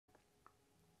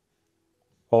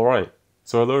Alright,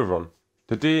 so hello everyone.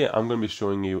 Today I'm going to be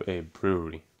showing you a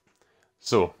brewery.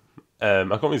 So, I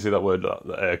can't really say that word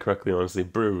correctly, honestly.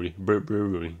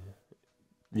 Brewery.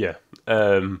 Yeah.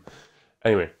 Um,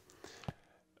 anyway,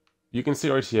 you can see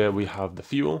right here we have the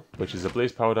fuel, which is the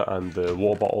blaze powder, and the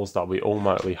water bottles that we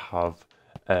automatically have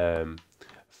um,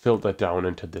 filtered down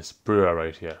into this brewer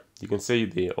right here. You can see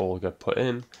they all get put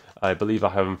in. I believe I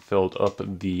haven't filled up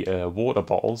the water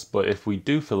bottles, but if we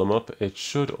do fill them up, it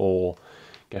should all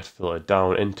get filtered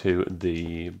down into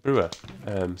the brewer.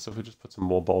 So if we just put some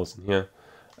more bottles in here,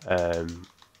 yeah,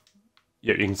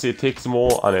 you can see it takes them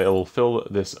all and it'll fill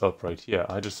this up right here.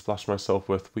 I just splashed myself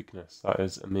with weakness. That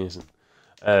is amazing.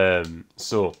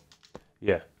 So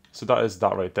yeah, so that is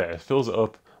that right there. It fills it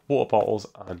up, water bottles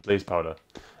and blaze powder.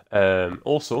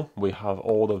 Also, we have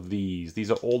all of these. These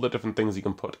are all the different things you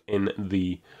can put in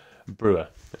the brewer.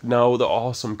 Now, there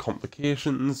are some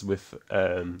complications with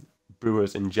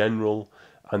brewers in general,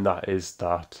 and that is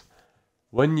that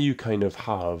when you kind of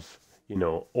have,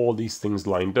 all these things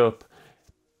lined up,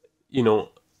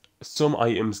 some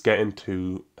items get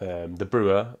into the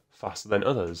brewer faster than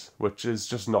others, which is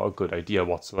just not a good idea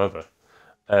whatsoever.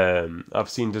 I've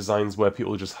seen designs where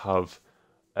people just have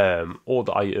all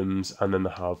the items and then they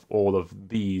have all of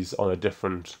these on a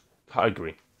different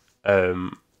category.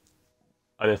 And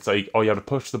it's like, oh, you have to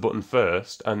push the button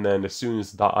first, and then as soon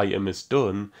as that item is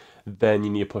done, then you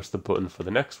need to push the button for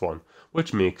the next one,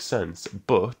 which makes sense,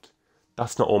 but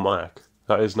that's not automatic.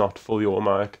 That is not fully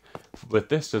automatic. With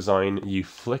this design, you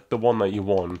flick the one that you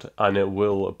want, and it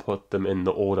will put them in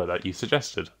the order that you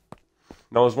suggested.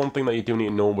 Now, there's one thing that you do need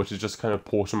to know, which is just kind of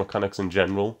portion mechanics in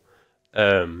general,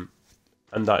 and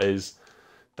that is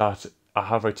that I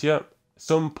have right here,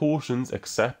 some potions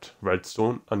accept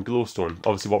redstone and glowstone.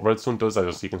 Obviously what redstone does,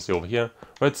 as you can see over here,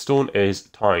 redstone is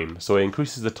time, so it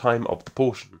increases the time of the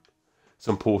potion.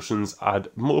 Some potions add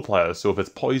multipliers, so if it's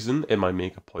poison, it might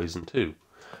make a poison too,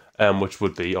 which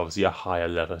would be obviously a higher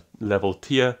level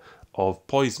tier of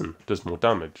poison, does more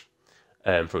damage,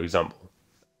 for example.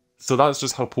 So that's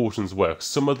just how potions work.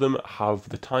 Some of them have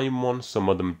the time one, some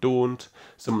of them don't,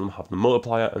 some of them have the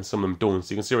multiplier, and some of them don't.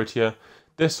 So you can see right here,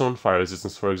 this one, fire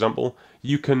resistance for example,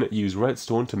 you can use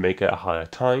redstone to make it a higher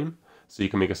time. So you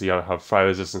can make it so you have fire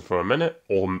resistance for a minute,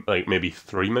 or like maybe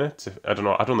 3 minutes. I don't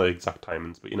know the exact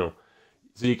timings, but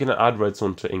So you can add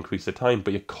redstone to increase the time,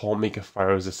 but you can't make a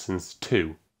fire resistance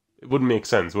 2. It wouldn't make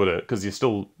sense, would it? Because you're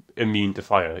still immune to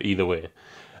fire either way.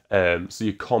 So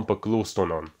you can't put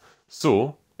glowstone on.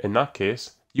 So, in that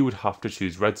case, you would have to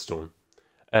choose redstone.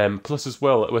 Plus as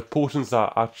well, with potions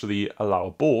that actually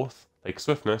allow both, like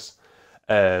swiftness,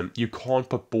 you can't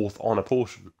put both on a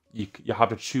potion. You have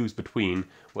to choose between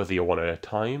whether you want a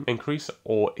time increase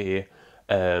or a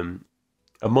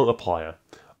multiplier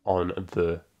on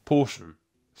the potion.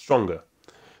 Stronger.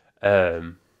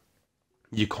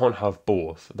 You can't have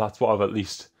both. That's what I've at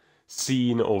least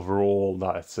seen overall,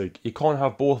 that it's like, you can't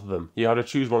have both of them. You have to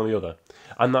choose one or the other.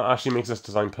 And that actually makes this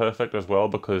design perfect as well,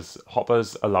 because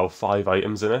hoppers allow 5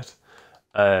 items in it.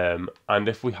 And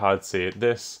if we had, say,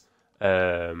 this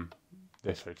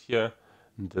right here,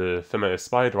 the fermented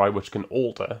spider eye, which can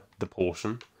alter the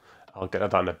potion. I'll get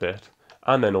at that in a bit.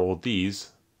 And then all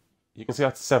these, you can see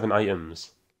that's 7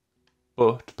 items.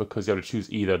 But because you have to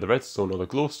choose either the redstone or the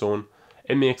glowstone,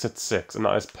 it makes it 6, and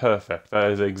that is perfect.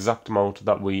 That is the exact amount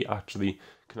that we actually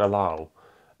can allow.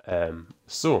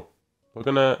 So we're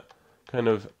gonna kind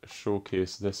of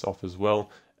showcase this off as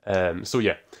well. So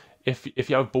yeah, if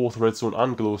you have both redstone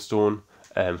and glowstone,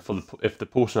 if the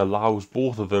potion allows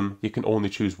both of them, you can only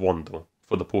choose one though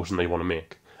for the potion that you want to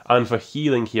make. And for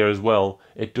healing here as well,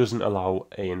 it doesn't allow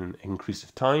an increase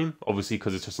of time, obviously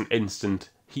because it's just an instant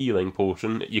healing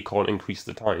potion. You can't increase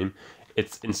the time;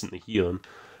 it's instantly healing.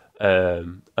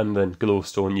 And then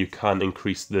glowstone, you can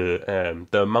increase the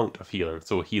amount of healing,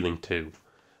 so healing 2.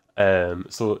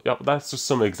 So yeah, that's just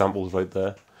some examples right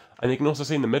there. And you can also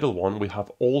see in the middle one we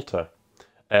have alter.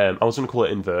 I was going to call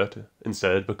it invert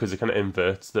instead, because it kind of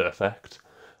inverts the effect.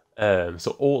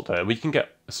 So alter, we can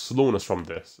get slowness from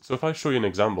this. So if I show you an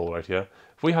example right here,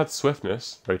 if we had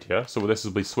swiftness right here, so this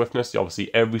will be swiftness.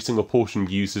 Obviously, every single potion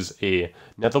uses a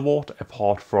nether wart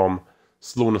apart from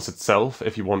slowness itself.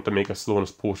 If you want to make a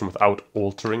slowness potion without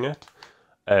altering it,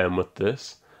 with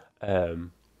this,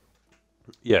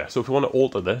 yeah. So if we want to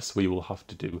alter this, we will have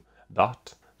to do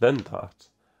that,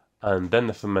 and then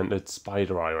the fermented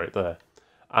spider eye right there.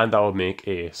 And that will make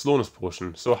a slowness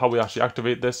potion. So how we actually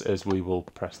activate this is we will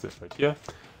press this right here.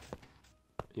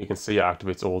 You can see it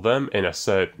activates all of them in a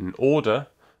certain order.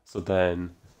 So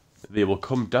then they will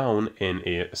come down in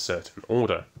a certain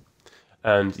order.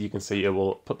 and you can see it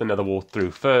will put the nether wart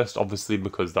through first, obviously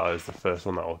because that is the first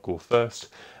one that will go first,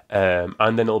 and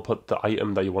then it'll put the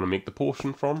item that you want to make the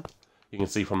potion from. You can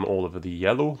see from all of the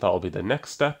yellow, that'll be the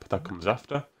next step that comes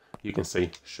after. You can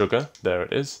see sugar, there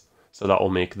it is. So that will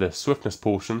make the swiftness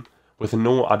potion with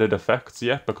no added effects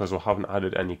yet, because we haven't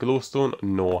added any glowstone,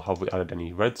 nor have we added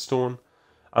any redstone.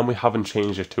 And we haven't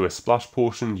changed it to a splash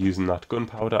potion using that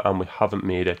gunpowder, and we haven't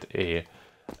made it a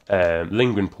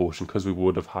lingering potion because we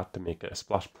would have had to make it a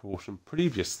splash potion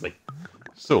previously.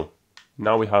 So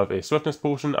now we have a swiftness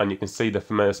potion, and you can see the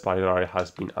familiar spider eye has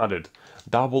been added.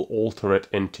 That will alter it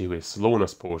into a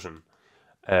slowness potion.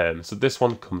 So this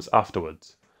one comes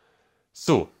afterwards.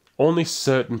 So only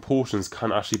certain potions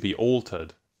can actually be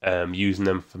altered using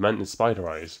them fermented spider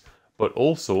eyes, but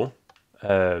also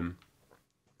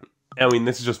I mean,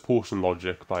 this is just potion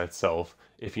logic by itself,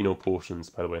 if you know potions,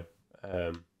 by the way.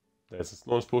 There's a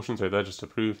slowness potion right there, just to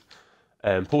prove.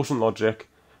 Potion logic,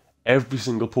 every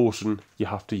single potion you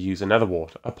have to use a nether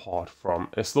wart, apart from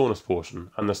a slowness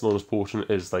potion. And the slowness potion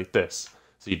is like this.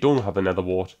 So you don't have a nether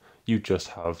wart, you just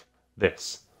have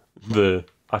this. The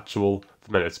actual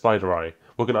fermented spider eye.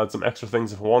 We're going to add some extra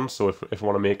things if we want, so if we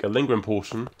want to make a lingering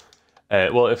potion,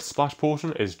 well, if splash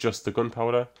potion is just the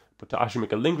gunpowder, but to actually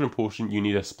make a lingering potion, you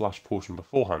need a splash potion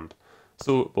beforehand.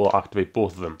 So we'll activate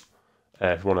both of them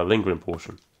if you want a lingering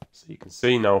potion. So you can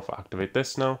see now, if I activate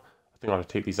this now, I think I have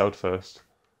to take these out first.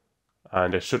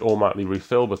 And it should automatically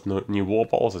refill with new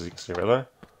water bottles, as you can see right there.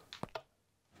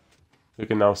 You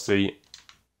can now see,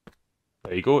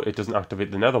 there you go, it doesn't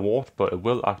activate the nether wart, but it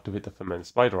will activate the fermented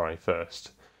spider eye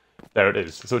first. There it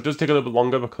is. So it does take a little bit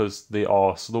longer because they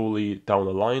are slowly down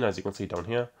the line, as you can see down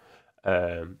here.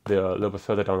 They are a little bit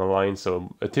further down the line,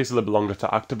 so it takes a little bit longer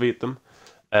to activate them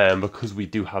because we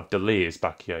do have delays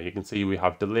back here. You can see we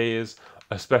have delays,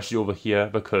 especially over here,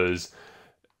 because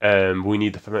we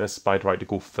need the fermented spider eye to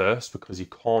go first, because you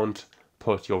can't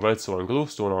put your redstone and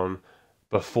glowstone on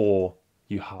before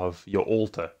you have your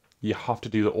altar. You have to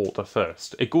do the altar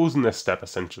first. It goes in this step,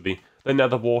 essentially. The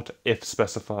nether wart, if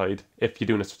specified. If you're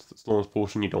doing a slowness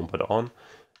potion, you don't put it on.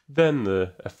 Then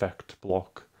the effect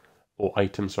block, or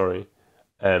item, sorry.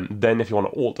 Then if you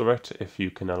want to alter it, if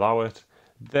you can allow it,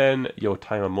 then your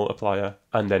timer multiplier,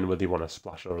 and then whether you want a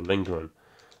splash or a lingering.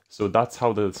 So that's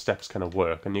how the steps kind of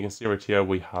work. And you can see right here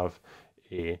we have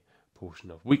a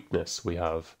potion of weakness. We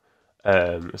have,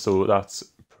 so that's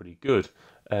pretty good.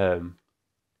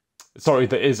 Sorry,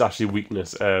 there is actually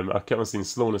weakness. I kept on seeing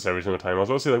slowness every single time. I was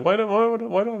also like, why do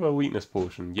I have a weakness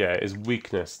potion? Yeah, it's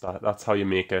weakness. That's how you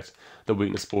make it. The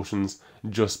weakness potions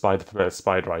just by the fermented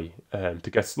spider eye. To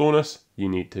get slowness, you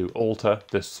need to alter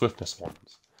the swiftness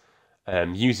ones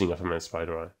using a fermented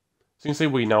spider eye. So you can see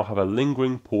we now have a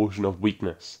lingering potion of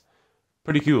weakness.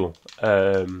 Pretty cool.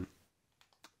 So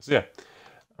yeah,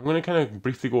 I'm going to kind of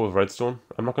briefly go over redstone.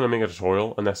 I'm not going to make a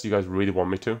tutorial unless you guys really want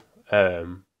me to.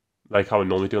 Like how I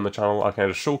normally do on the channel, I kind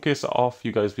of showcase it off.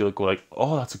 You guys go like,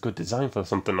 oh, that's a good design for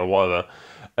something or whatever.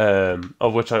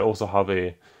 Of which I also have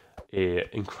a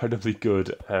incredibly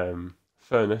good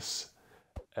furnace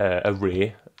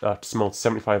array that smelts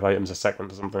 75 items a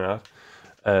second or something like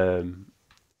that.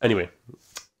 Anyway,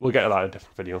 we'll get to that in a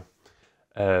different video.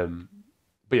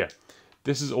 But yeah,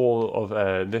 this is all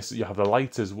of this. You have the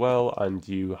lights as well, and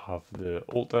you have the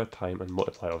altar, time, and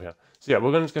multiplier over here. So yeah,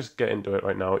 we're going to just get into it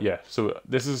right now. Yeah, so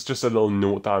this is just a little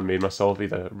note that I made myself,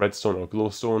 either redstone or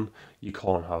glowstone. You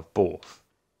can't have both.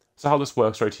 So how this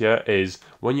works right here is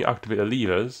when you activate the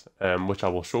levers, which I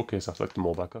will showcase after like the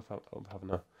more back up.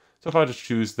 So if I just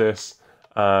choose this,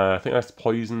 I think that's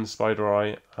poison spider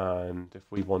eye, and if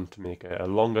we want to make it a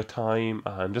longer time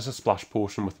and just a splash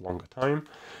potion with longer time,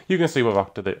 you can see we've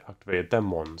activated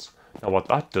them ones. Now what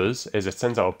that does is it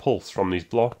sends out a pulse from these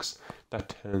blocks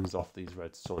that turns off these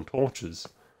redstone torches.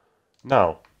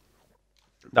 Now,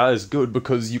 that is good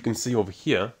because you can see over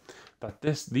here that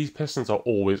these pistons are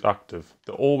always active.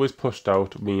 They're always pushed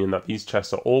out, meaning that these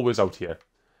chests are always out here.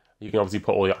 You can obviously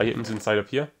put all your items inside of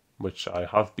here, which I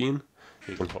have been.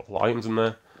 You can put all the items in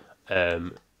there,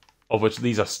 of which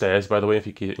these are stairs, by the way,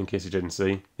 in case you didn't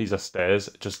see. These are stairs,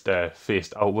 just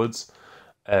faced outwards.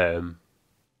 But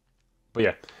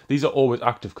yeah, these are always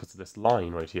active because of this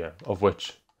line right here, of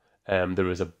which there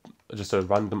is just a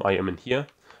random item in here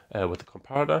with the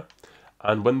comparator.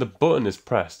 And when the button is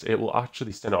pressed, it will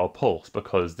actually send out a pulse,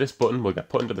 because this button will get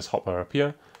put into this hotbar up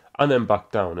here, and then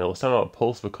back down. It will send out a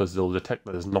pulse because they'll detect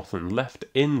that there's nothing left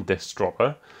in this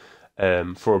dropper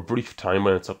for a brief time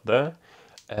when it's up there.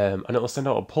 And it will send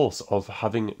out a pulse of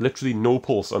having literally no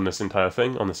pulse on this entire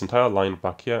thing, on this entire line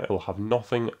back here. It will have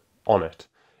nothing on it.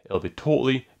 It'll be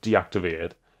totally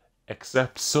deactivated.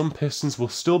 except some pistons will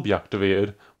still be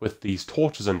activated with these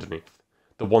torches underneath.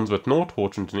 The ones with no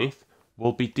torch underneath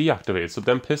will be deactivated. So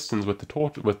them pistons with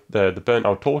the burnt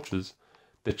out torches,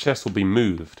 the chests will be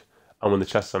moved, and when the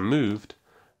chests are moved,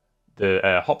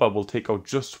 the hopper will take out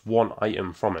just one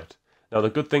item from it. Now the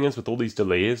good thing is with all these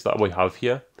delays that we have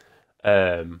here,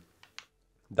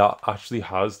 that actually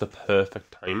has the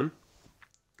perfect timing.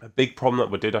 A big problem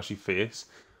that we did actually face,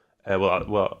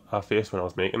 I faced when I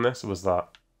was making this, was that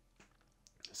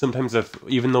sometimes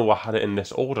even though I had it in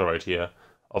this order right here,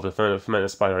 of the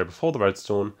fermented spider before the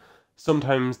redstone,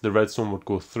 sometimes the redstone would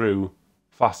go through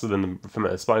faster than the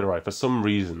fermented spider for some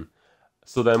reason.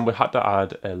 So then we had to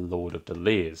add a load of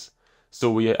delays.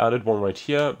 So we added one right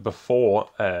here before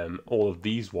all of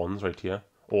these ones right here,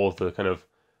 all of the kind of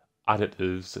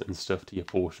additives and stuff to your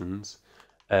potions.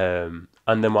 And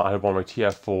then we added one right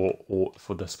here for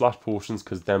the splash potions,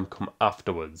 because them come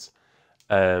afterwards.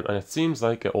 And it seems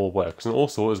like it all works. And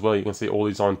also as well, you can see all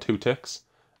these on 2 ticks.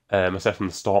 Except from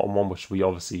the starting one, which we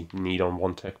obviously need on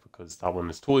 1 tick because that one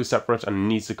is totally separate and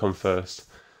needs to come first.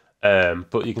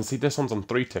 But you can see this one's on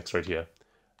 3 ticks right here,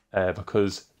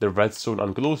 because the redstone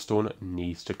and glowstone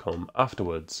needs to come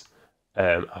afterwards,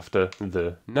 after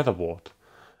the nether wart.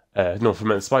 No,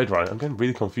 fermented spider eye. I'm getting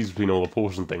really confused between all the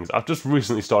potion things. I've just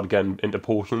recently started getting into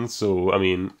potions, so I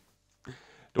mean,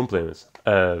 don't blame us.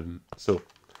 So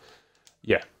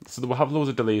yeah, so we'll have loads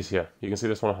of delays here. You can see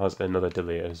this one has another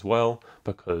delay as well,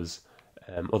 because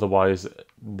otherwise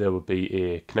there would be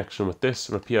a connection with this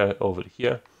repair over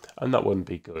here, and that wouldn't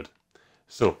be good.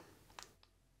 So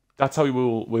that's how we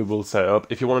will set it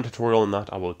up. If you want a tutorial on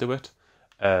that, I will do it.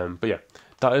 But yeah,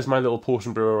 that is my little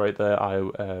potion brewer right there.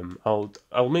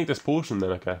 I'll make this potion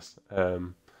then, I guess.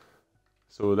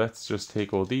 So let's just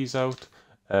take all these out.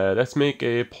 Let's make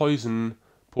a poison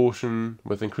potion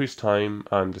with increased time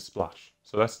and a splash.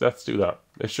 So let's do that.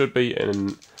 It should be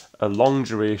in a long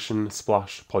duration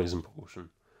splash poison potion.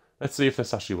 Let's see if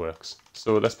this actually works.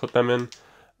 So let's put them in,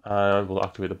 and we'll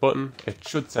activate the button. It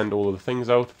should send all of the things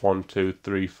out. 1, 2,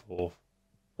 3, 4.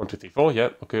 1, 2, 3, 4. Yeah,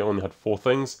 okay, I only had 4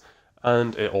 things.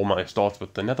 And it automatically starts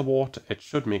with the nether wart. It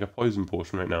should make a poison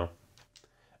potion right now.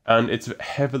 And it's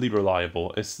heavily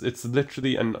reliable. It's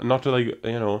literally, and not to, like,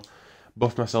 you know,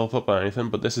 buff myself up or anything,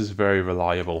 but this is very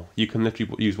reliable. You can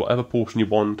literally use whatever potion you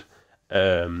want,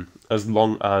 as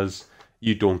long as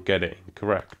you don't get it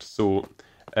incorrect. So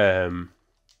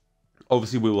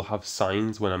obviously we will have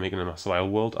signs when I'm making a survival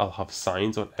world. I'll have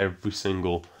signs on every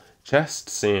single chest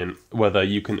saying whether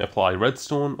you can apply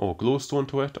redstone or glowstone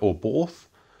to it, or both.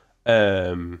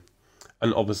 And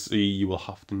obviously you will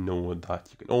have to know that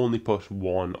you can only put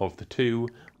one of the two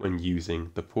when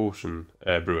using the potion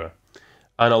brewer.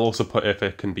 And I'll also put if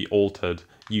it can be altered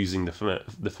using the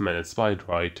fermented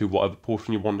spider eye to whatever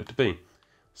potion you want it to be.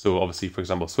 So obviously, for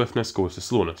example, swiftness goes to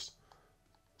slowness.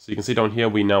 So you can see down here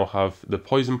we now have the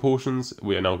poison potions.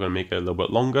 We are now going to make it a little bit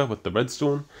longer with the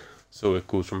redstone. So it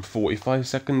goes from 45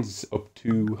 seconds up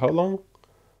to how long?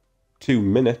 2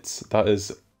 minutes. That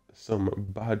is some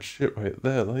bad shit right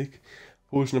there. Like,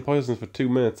 potion of poisons for 2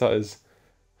 minutes. That is,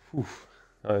 whew,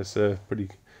 that is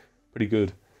pretty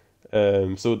good.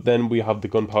 So then we have the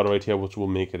gunpowder right here, which will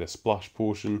make it a splash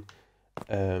potion.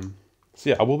 So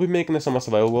yeah, I will be making this on my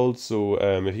survival world. So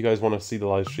if you guys want to see the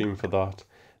live stream for that,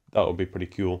 that would be pretty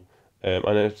cool.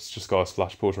 And it's just got a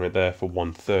splash potion right there for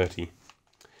 130.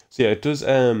 So yeah, it does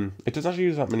actually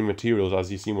use that many materials as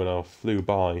you seen when I flew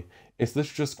by. It's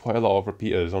literally just quite a lot of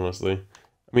repeaters, honestly.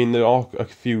 I mean, there are a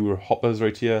few hoppers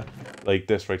right here, like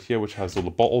this right here, which has all the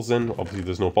bottles in. Obviously,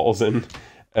 there's no bottles in.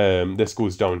 This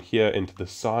goes down here into the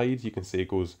side. You can see it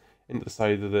goes into the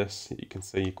side of this. You can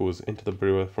see it goes into the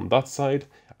brewer from that side.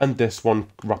 And this one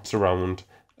wraps around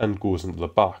and goes into the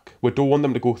back. We don't want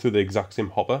them to go through the exact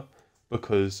same hopper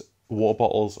because water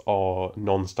bottles are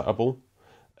non-stackable.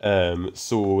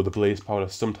 So the blaze powder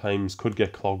sometimes could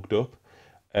get clogged up,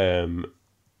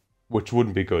 which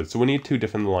wouldn't be good. So we need 2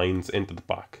 different lines into the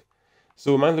back.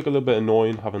 So it might look a little bit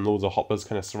annoying having loads of hoppers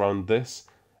kind of surround this,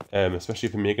 especially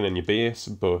if you're making it in your base,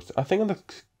 but I think it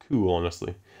looks cool,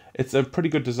 honestly. It's a pretty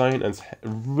good design, and it's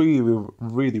really,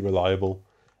 really reliable.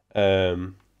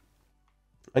 And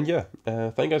yeah,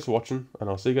 thank you guys for watching, and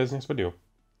I'll see you guys next video.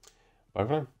 Bye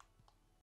for now.